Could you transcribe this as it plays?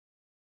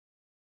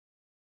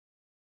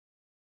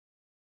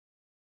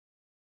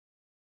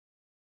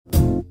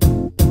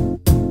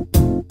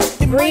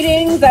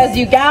greetings as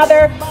you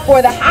gather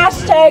for the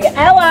hashtag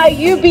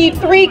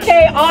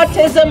LIUB3K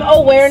Autism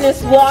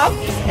Awareness Walk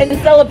in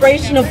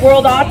celebration of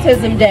World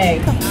Autism Day.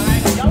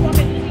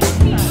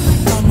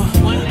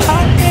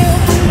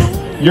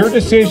 Your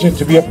decision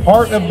to be a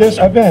part of this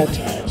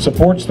event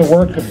supports the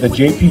work of the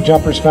JP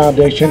Jumpers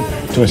Foundation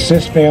to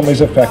assist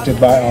families affected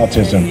by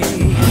autism.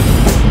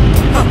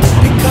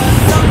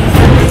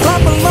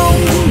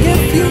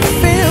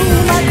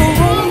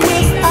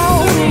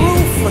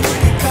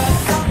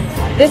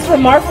 This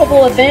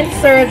remarkable event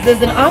serves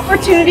as an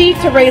opportunity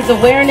to raise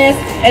awareness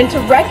and to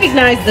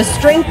recognize the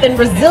strength and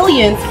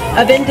resilience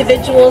of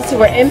individuals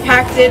who are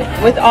impacted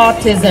with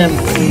autism.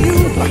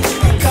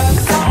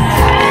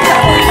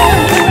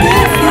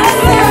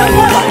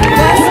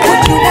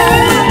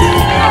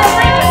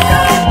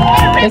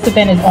 This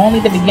event is only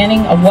the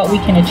beginning of what we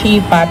can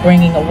achieve by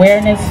bringing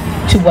awareness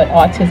to what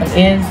autism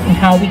is and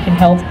how we can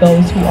help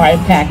those who are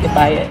impacted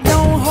by it.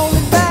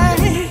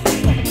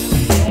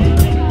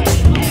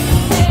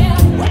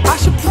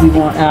 We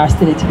want our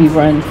city to be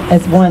run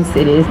as one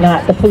city. It's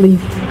not the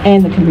police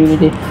and the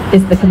community,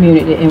 it's the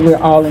community, and we're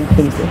all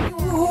inclusive.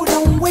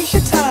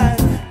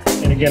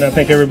 And again, I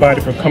thank everybody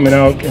for coming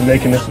out and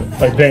making this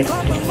event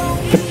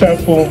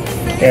successful,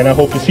 and I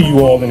hope to see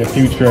you all in the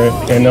future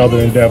and other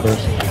endeavors.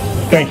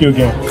 Thank you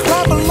again.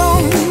 Clap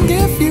along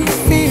if you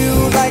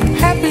feel like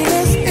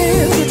happiness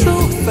is the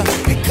truth.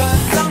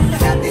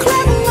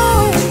 Clap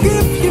along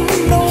if you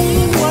know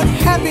what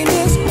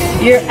happiness is.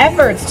 Your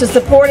efforts to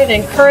support and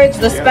encourage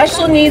the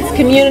special needs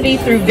community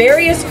through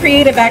various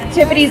creative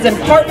activities and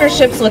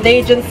partnerships with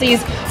agencies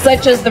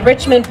such as the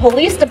Richmond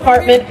Police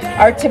Department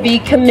are to be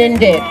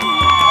commended.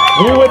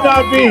 We would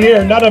not be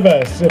here, none of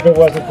us, if it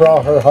wasn't for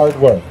all her hard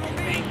work.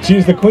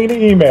 She's the queen of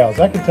emails,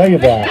 I can tell you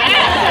that.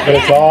 But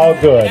it's all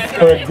good.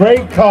 For a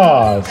great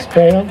cause,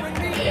 fam.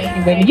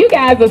 You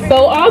guys are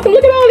so awesome.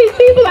 Look at all these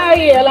people out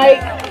here. Like,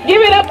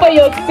 give it up for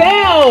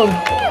yourselves.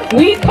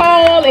 We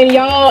call and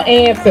y'all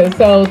answer.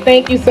 So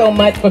thank you so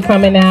much for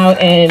coming out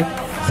and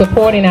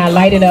supporting our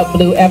Light It Up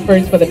Blue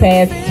efforts. For the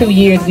past 2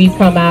 years, we've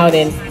come out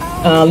and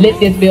lit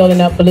this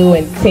building up blue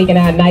and taken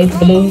our nice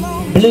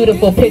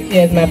beautiful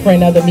picture, as my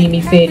friend Other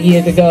Mimi said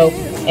years ago.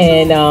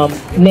 And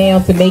now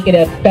to make it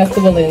a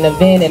festival and an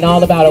event and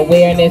all about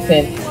awareness,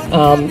 and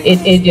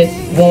it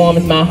just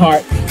warms my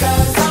heart.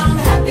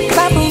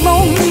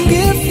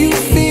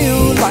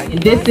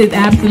 And this is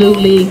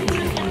absolutely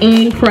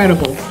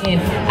incredible.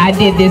 And I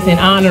did this in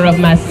honor of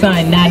my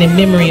son, not in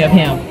memory of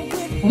him.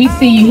 We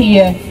see you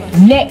here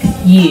next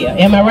year,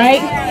 am I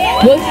right?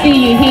 We'll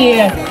see you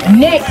here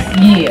next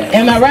year,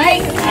 am I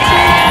right?